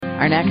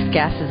Our next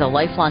guest is a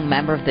lifelong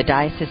member of the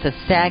Diocese of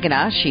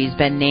Saginaw. She's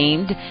been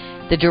named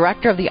the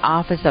Director of the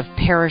Office of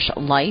Parish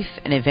Life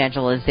and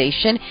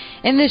Evangelization.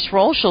 In this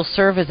role, she'll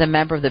serve as a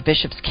member of the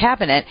Bishop's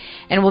Cabinet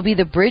and will be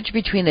the bridge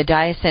between the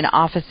diocesan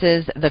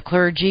offices, the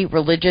clergy,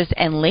 religious,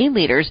 and lay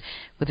leaders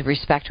with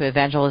respect to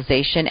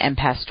evangelization and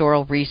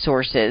pastoral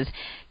resources.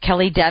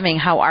 Kelly Deming,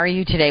 how are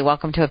you today?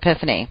 Welcome to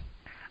Epiphany.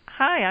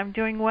 Hi, I'm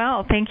doing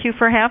well. Thank you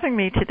for having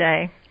me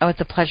today. Oh,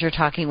 it's a pleasure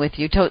talking with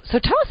you. So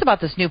tell us about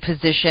this new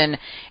position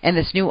and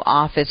this new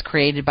office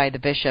created by the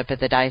Bishop at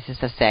the Diocese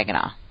of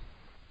Saginaw.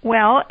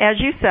 Well, as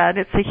you said,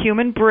 it's a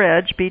human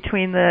bridge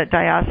between the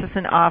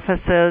diocesan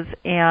offices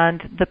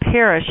and the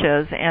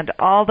parishes and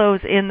all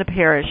those in the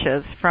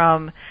parishes,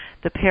 from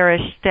the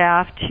parish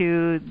staff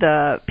to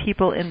the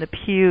people in the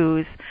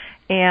pews.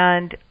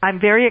 And I'm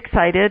very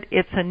excited.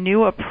 It's a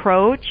new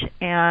approach,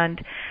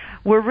 and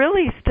we're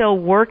really still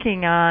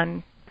working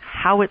on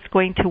how it's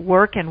going to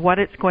work and what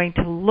it's going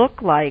to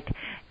look like.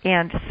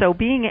 And so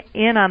being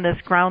in on this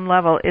ground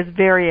level is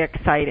very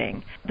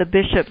exciting. The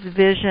Bishop's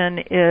vision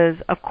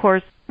is, of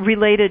course,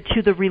 related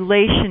to the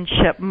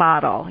relationship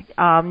model,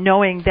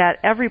 knowing that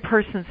every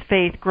person's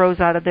faith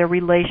grows out of their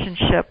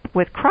relationship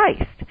with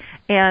Christ.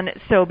 And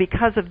so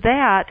because of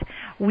that,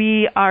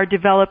 we are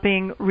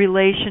developing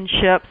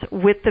relationships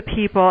with the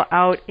people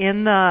out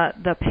in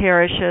the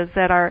parishes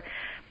that are,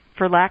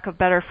 for lack of a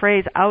better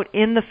phrase, out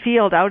in the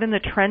field, out in the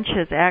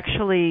trenches,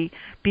 actually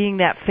being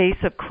that face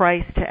of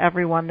Christ to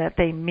everyone that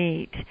they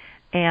meet.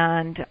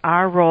 And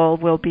our role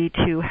will be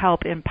to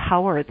help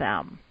empower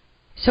them.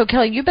 So,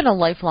 Kelly, you've been a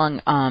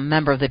lifelong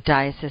member of the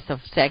Diocese of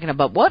Saginaw,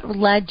 but what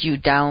led you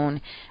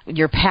down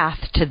your path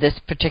to this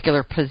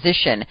particular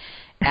position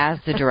as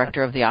the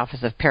Director of the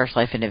Office of Parish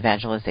Life and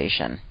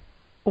Evangelization?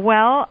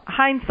 Well,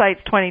 hindsight's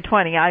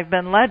 20/20. I've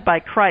been led by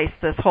Christ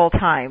this whole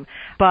time,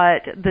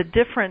 but the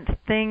different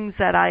things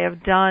that I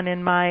have done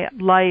in my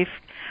life,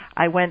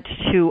 I went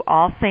to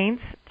All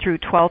Saints through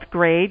 12th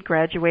grade,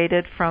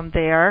 graduated from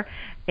there,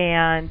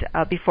 and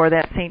before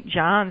that St.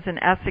 John's in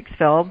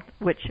Essexville,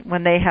 which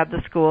when they had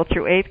the school,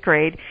 through 8th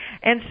grade.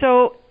 And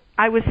so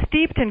I was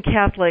steeped in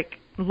Catholic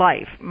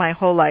life my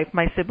whole life,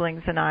 my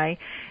siblings and I.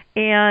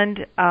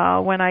 And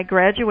when I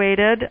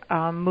graduated,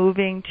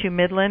 moving to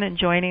Midland and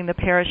joining the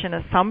parish in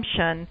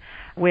Assumption,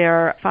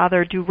 where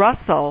Father Du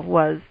Russell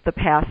was the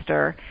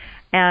pastor,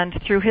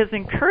 and through his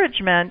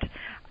encouragement,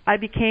 I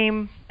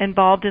became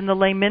involved in the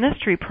lay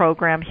ministry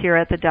program here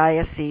at the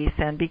diocese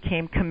and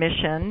became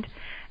commissioned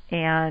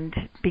and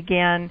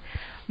began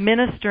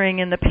ministering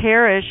in the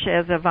parish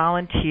as a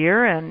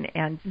volunteer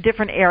and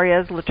different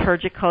areas,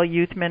 liturgical,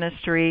 youth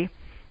ministry.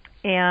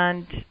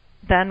 And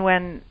then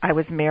when I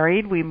was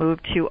married, we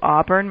moved to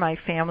Auburn, my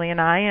family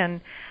and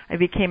I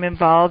became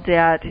involved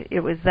at, it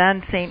was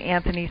then St.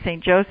 Anthony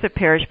St. Joseph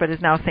Parish, but is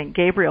now St.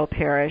 Gabriel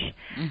Parish,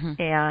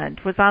 and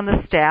was on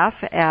the staff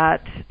at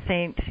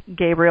St.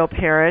 Gabriel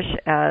Parish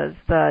as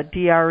the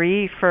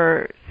DRE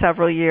for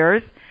several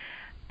years,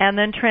 and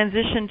then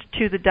transitioned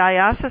to the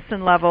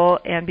diocesan level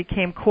and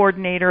became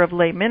coordinator of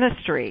lay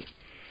ministry.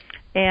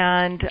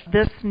 And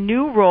this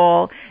new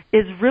role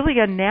is really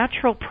a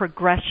natural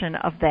progression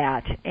of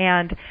that.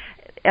 And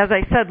as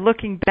I said,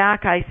 looking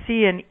back, I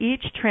see in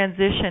each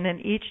transition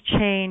and each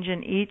change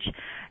in each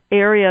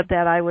area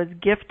that I was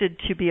gifted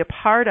to be a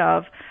part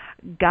of,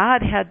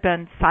 God had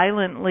been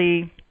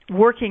silently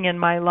working in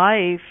my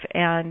life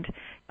and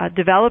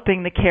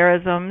developing the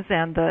charisms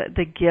and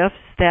the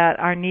gifts that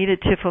are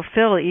needed to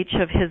fulfill each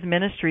of his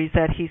ministries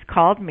that he's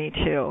called me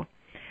to.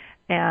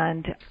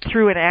 And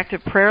through an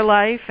active prayer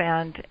life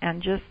and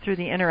just through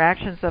the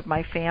interactions of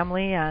my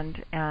family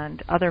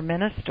and other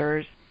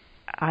ministers,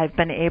 I've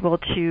been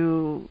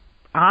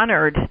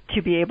honored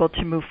to be able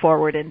to move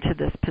forward into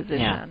this position.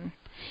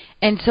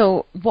 Yeah. And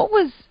so what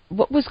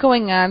was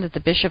going on that the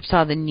Bishop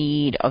saw the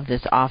need of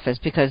this office?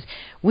 Because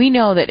we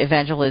know that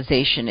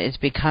evangelization is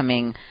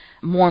becoming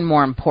more and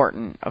more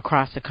important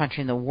across the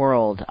country and the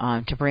world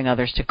to bring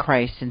others to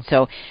Christ. And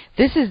so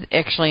this is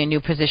actually a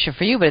new position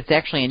for you, but it's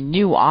actually a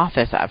new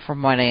office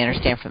from what I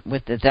understand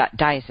with the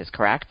diocese,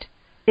 correct?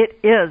 It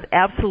is,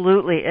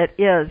 absolutely, it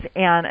is.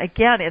 And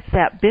again, it's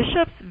that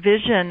Bishop's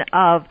vision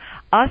of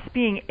us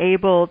being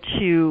able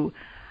to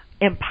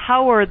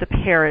empower the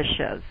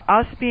parishes,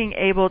 us being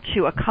able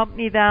to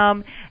accompany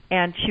them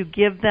and to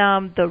give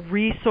them the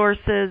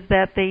resources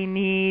that they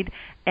need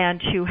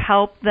and to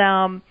help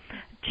them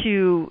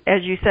to,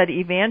 as you said,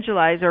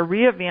 evangelize or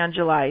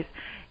re-evangelize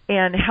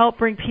and help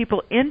bring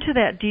people into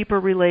that deeper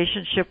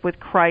relationship with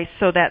Christ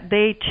so that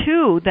they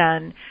too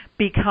then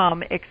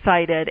become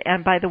excited,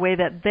 and by the way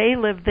that they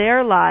live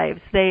their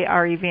lives, they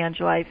are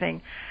evangelizing.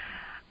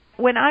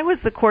 When I was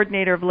the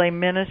coordinator of lay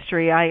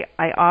ministry, I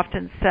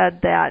often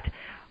said that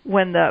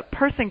when the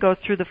person goes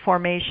through the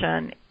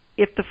formation,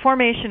 if the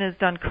formation is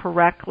done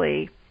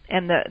correctly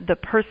and the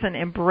person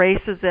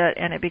embraces it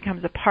and it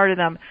becomes a part of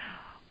them,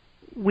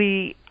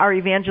 we are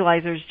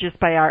evangelizers just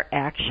by our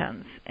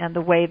actions and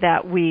the way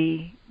that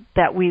we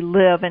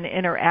live and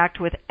interact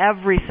with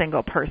every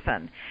single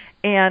person.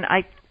 And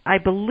I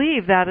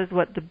believe that is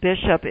what the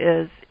bishop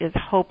is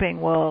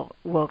hoping will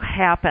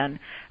happen.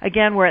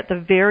 Again, we're at the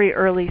very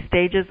early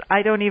stages.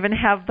 I don't even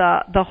have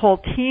the whole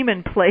team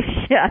in place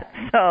yet.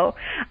 So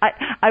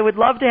I would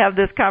love to have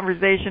this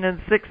conversation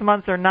in 6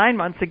 months or 9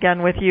 months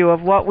again with you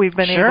of what we've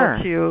been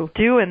able to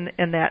do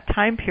in that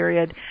time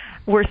period.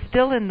 We're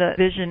still in the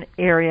vision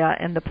area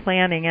and the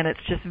planning, and it's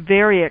just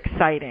very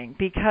exciting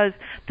because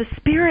the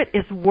Spirit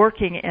is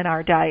working in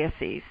our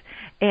diocese.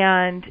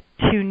 And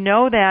to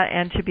know that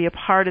and to be a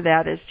part of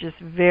that is just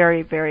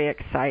very, very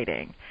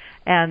exciting.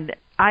 And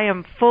I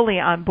am fully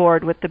on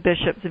board with the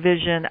bishop's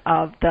vision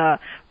of the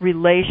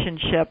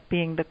relationship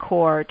being the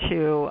core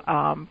to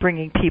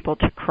bringing people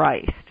to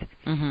Christ.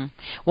 Mm-hmm.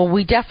 Well,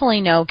 we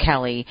definitely know,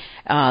 Kelly,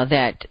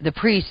 that the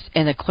priests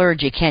and the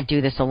clergy can't do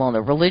this alone.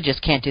 The religious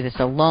can't do this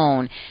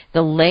alone.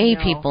 The lay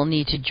people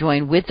need to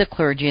join with the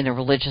clergy and the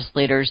religious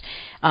leaders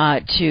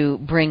to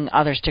bring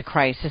others to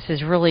Christ. This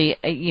is really,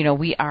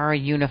 we are a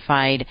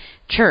unified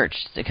church.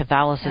 The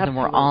Catholicism,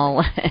 Absolutely. We're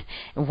all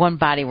one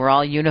body. We're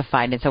all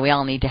unified, and so we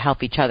all need to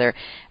help each other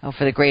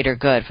for the greater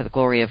good, for the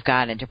glory of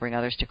God, and to bring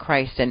others to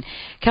Christ. And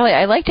Kelly,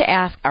 I'd like to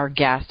ask our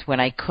guests, when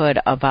I could,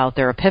 about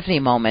their epiphany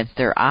moments,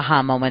 their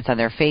aha moments on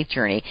their faith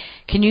journey.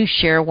 Can you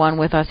share one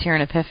with us here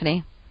in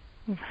Epiphany?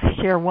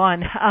 Share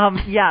one.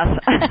 Yes.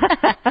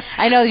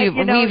 I know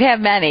we've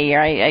had many,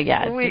 right? I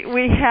guess.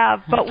 We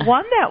have, but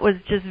one that was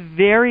just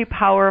very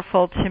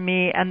powerful to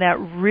me and that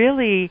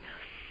really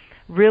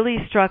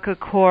struck a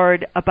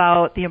chord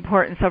about the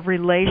importance of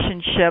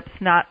relationships,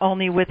 not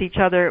only with each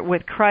other,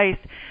 with Christ,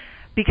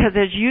 because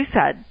as you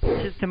said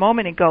just a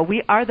moment ago,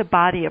 we are the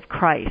body of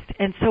Christ,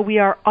 and so we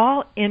are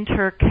all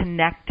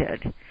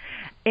interconnected.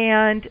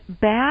 And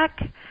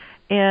back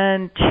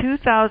in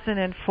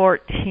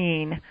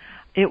 2014,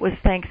 it was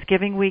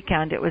Thanksgiving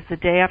weekend. It was the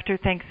day after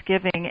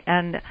Thanksgiving,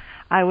 and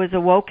I was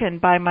awoken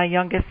by my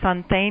youngest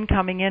son, Thane,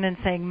 coming in and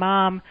saying,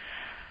 "Mom,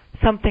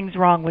 something's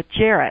wrong with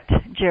Jarrett."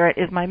 Jarrett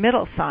is my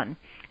middle son.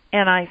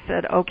 And I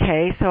said,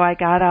 okay. So I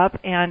got up,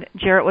 and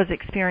Jarrett was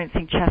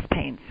experiencing chest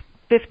pains,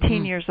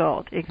 15 years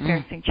old,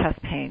 experiencing chest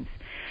pains.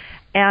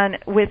 And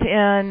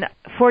within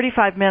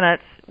 45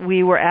 minutes,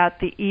 we were at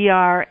the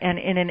ER and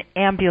in an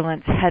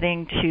ambulance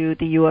heading to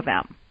the U of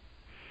M.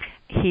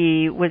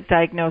 He was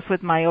diagnosed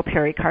with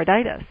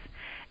myopericarditis.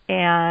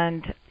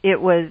 And it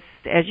was,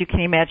 as you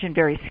can imagine,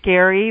 very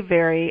scary,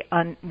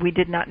 we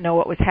did not know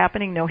what was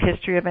happening, no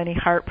history of any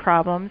heart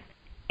problems.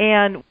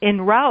 And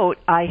en route,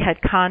 I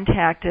had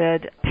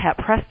contacted Pat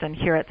Preston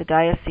here at the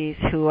diocese,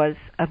 who was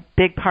a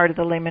big part of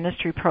the lay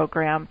ministry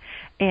program,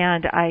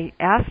 and I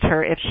asked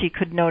her if she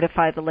could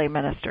notify the lay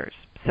ministers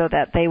so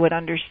that they would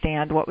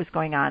understand what was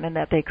going on and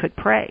that they could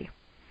pray.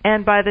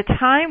 And by the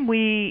time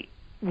we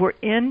were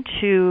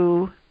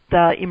into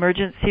the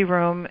emergency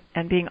room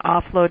and being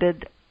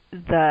offloaded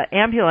the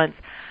ambulance,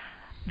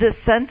 the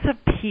sense of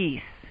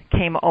peace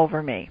came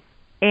over me.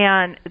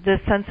 And the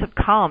sense of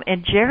calm.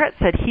 And Jarrett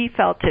said he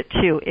felt it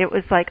too. It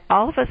was like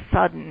all of a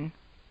sudden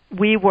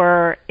we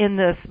were in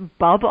this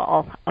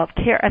bubble of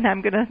care. And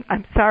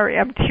I'm sorry,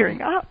 I'm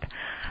tearing up.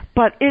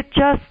 But it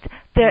just,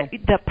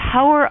 the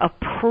power of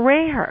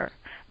prayer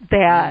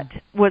that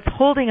was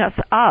holding us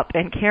up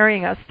and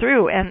carrying us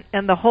through.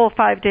 And the whole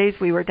 5 days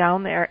we were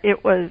down there,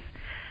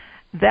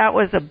 that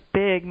was a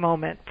big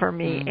moment for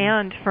me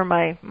and for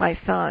my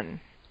son.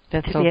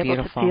 That's to so be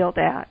beautiful. able to feel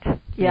that.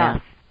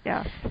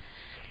 Yes.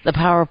 The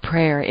power of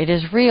prayer. It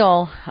is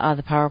real,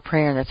 the power of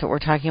prayer, and that's what we're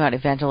talking about,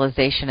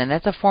 evangelization, and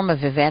that's a form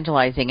of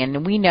evangelizing.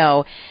 And we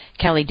know,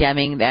 Kelly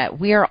Deming, that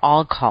we are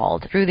all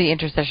called, through the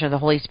intercession of the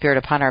Holy Spirit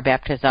upon our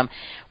baptism,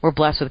 we're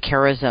blessed with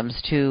charisms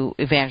to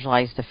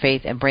evangelize the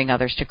faith and bring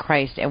others to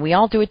Christ. And we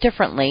all do it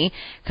differently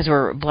because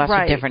we're blessed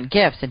with different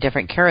gifts and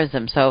different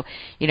charisms. So,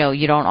 you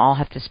don't all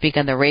have to speak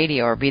on the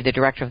radio or be the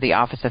director of the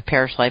Office of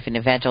Parish Life and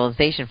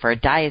Evangelization for a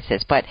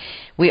diocese, but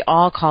we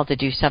all called to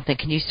do something.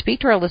 Can you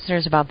speak to our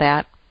listeners about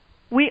that?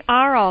 We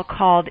are all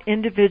called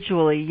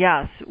individually,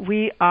 yes.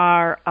 We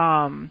are,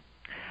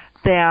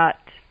 that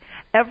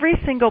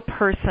every single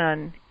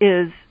person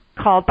is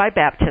called by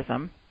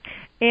baptism,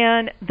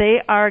 and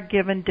they are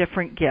given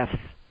different gifts.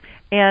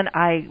 And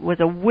I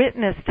was a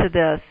witness to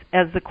this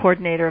as the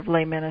coordinator of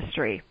lay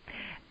ministry.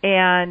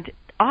 And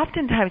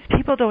oftentimes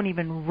people don't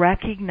even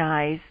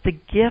recognize the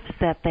gifts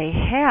that they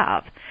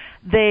have.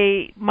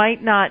 They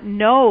might not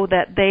know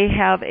that they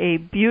have a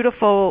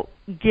beautiful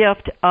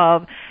gift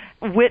of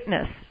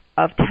witness,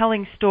 of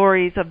telling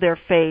stories of their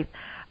faith,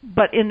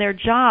 but in their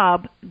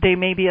job, they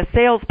may be a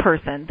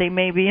salesperson, they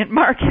may be in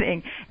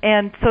marketing,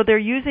 and so they're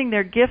using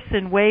their gifts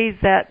in ways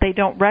that they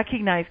don't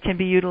recognize can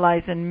be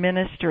utilized in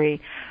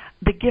ministry.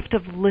 The gift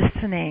of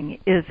listening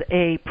is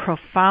a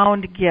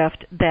profound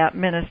gift that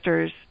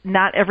ministers,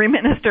 not every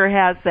minister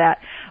has that,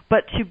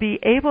 but to be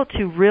able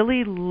to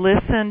really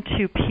listen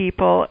to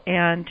people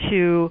and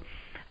to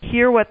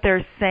hear what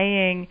they're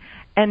saying,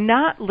 and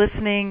not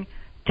listening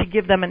to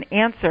give them an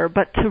answer,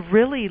 but to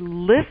really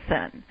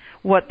listen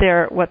what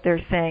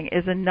they're saying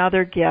is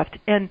another gift.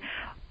 And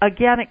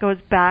again, it goes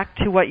back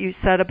to what you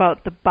said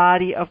about the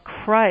body of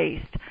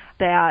Christ,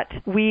 that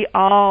we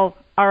all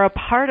are a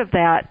part of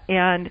that,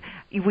 and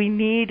we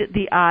need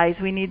the eyes,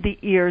 we need the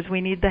ears,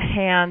 we need the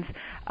hands,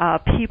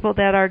 people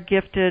that are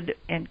gifted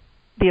and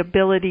the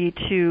ability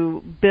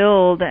to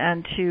build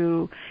and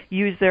to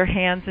use their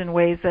hands in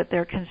ways that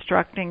they're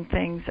constructing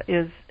things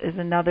is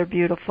another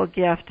beautiful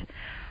gift.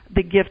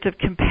 The gift of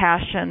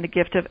compassion, the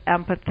gift of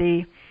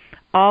empathy,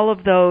 all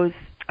of those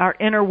are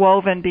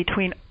interwoven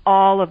between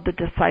all of the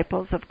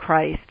disciples of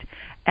Christ.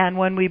 And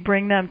when we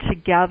bring them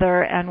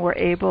together and we're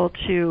able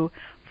to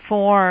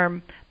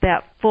form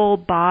that full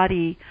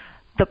body,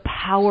 the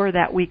power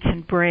that we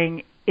can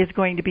bring is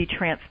going to be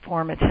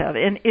transformative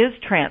and is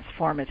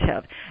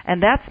transformative.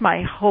 And that's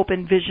my hope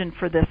and vision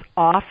for this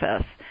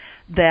office,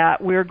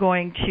 that we're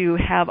going to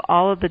have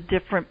all of the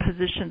different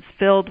positions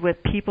filled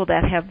with people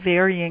that have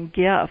varying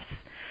gifts,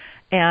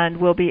 and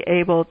we'll be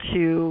able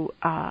to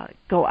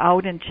go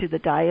out into the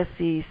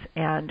diocese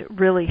and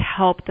really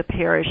help the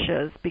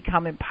parishes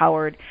become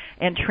empowered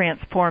and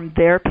transform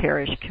their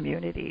parish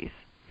communities.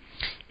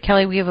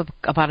 Kelly, we have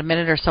about a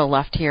minute or so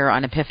left here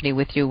on Epiphany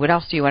with you. What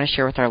else do you want to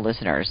share with our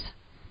listeners?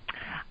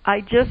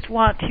 I just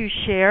want to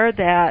share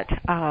that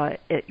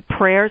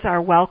prayers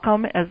are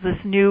welcome as this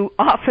new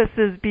office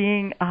is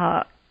being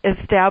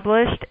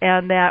established,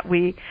 and that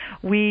we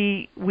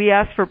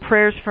ask for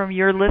prayers from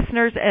your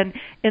listeners, and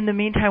in the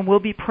meantime we'll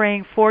be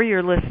praying for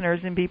your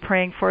listeners and be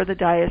praying for the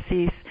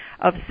Diocese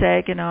of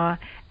Saginaw,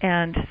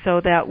 and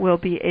so that we'll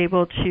be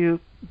able to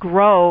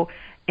grow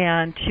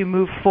and to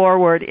move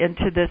forward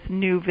into this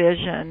new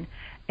vision.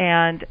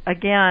 And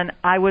again,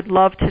 I would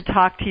love to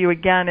talk to you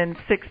again in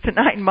 6 to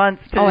 9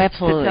 months to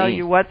tell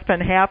you what's been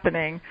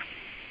happening.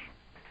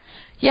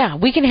 Yeah,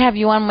 we can have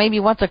you on maybe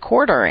once a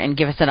quarter and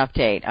give us an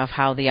update of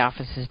how the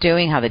office is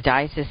doing, how the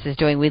diocese is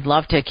doing. We'd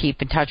love to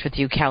keep in touch with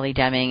you, Kelly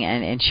Deming,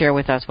 and share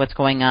with us what's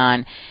going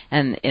on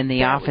in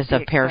the Office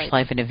of Parish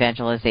Life and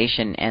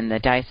Evangelization and the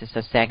Diocese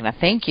of Saginaw.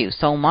 Thank you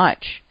so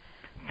much.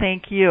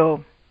 Thank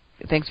you.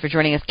 Thanks for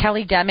joining us.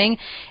 Kelly Deming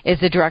is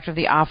the Director of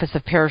the Office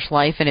of Parish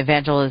Life and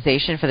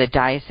Evangelization for the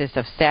Diocese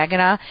of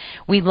Saginaw.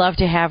 We'd love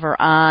to have her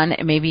on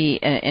maybe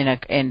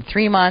in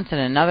 3 months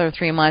and another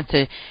 3 months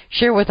to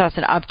share with us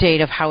an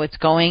update of how it's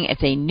going.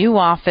 It's a new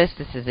office.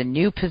 This is a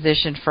new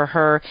position for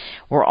her.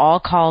 We're all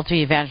called to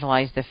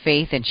evangelize the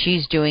faith, and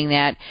she's doing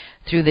that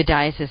through the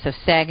Diocese of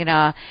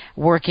Saginaw,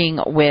 working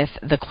with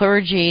the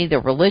clergy, the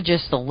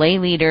religious, the lay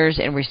leaders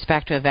in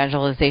respect to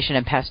evangelization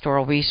and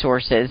pastoral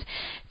resources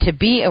to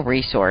be a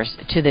resource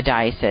to the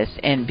diocese.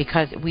 And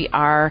because we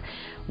are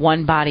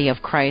one body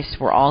of Christ,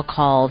 we're all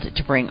called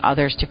to bring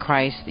others to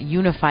Christ,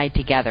 unified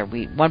together.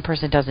 One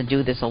person doesn't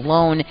do this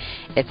alone.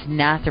 It's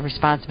not the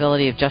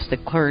responsibility of just the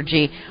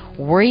clergy.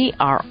 We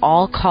are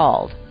all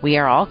called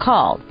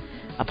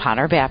upon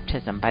our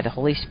baptism by the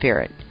Holy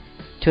Spirit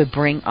to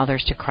bring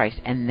others to Christ,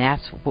 and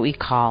that's what we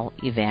call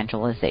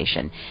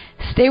evangelization.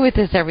 Stay with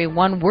us,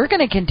 everyone. We're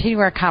going to continue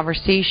our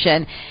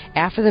conversation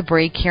after the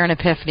break here in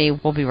Epiphany.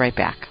 We'll be right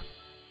back.